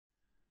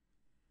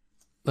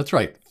Let's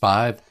write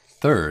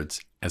 5/3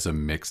 as a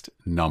mixed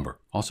number,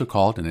 also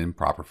called an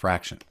improper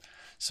fraction.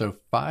 So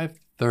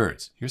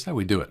 5/3, here's how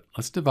we do it.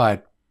 Let's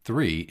divide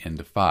 3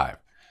 into 5.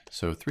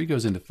 So 3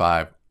 goes into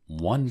 5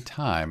 one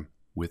time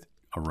with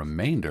a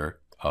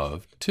remainder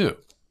of 2.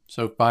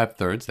 So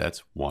 5/3,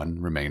 that's 1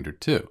 remainder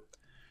 2.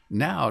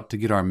 Now to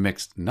get our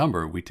mixed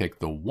number, we take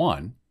the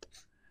 1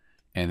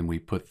 and we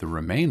put the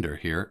remainder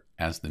here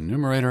as the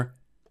numerator,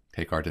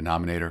 take our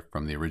denominator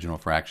from the original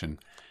fraction,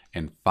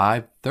 and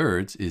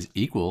 5/3 is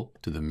equal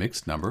to the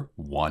mixed number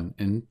 1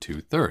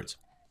 2/3.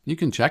 You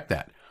can check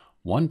that.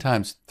 1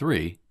 times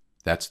 3,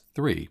 that's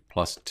 3,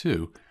 plus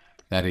 2,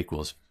 that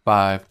equals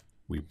 5.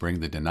 We bring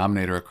the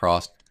denominator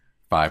across,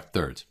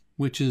 5/3,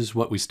 which is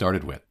what we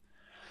started with.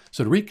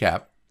 So to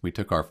recap, we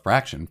took our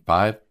fraction,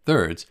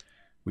 5/3,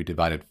 we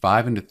divided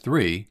 5 into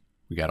 3,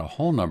 we got a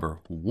whole number,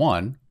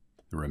 1,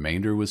 the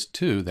remainder was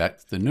 2,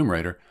 that's the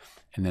numerator,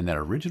 and then that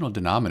original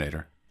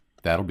denominator,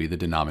 that'll be the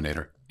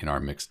denominator in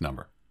our mixed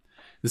number.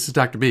 This is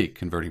Dr. B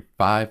converting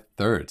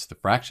 5/3, the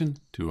fraction,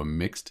 to a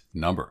mixed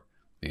number.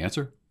 The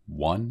answer,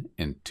 1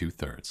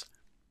 2/3.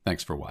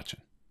 Thanks for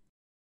watching.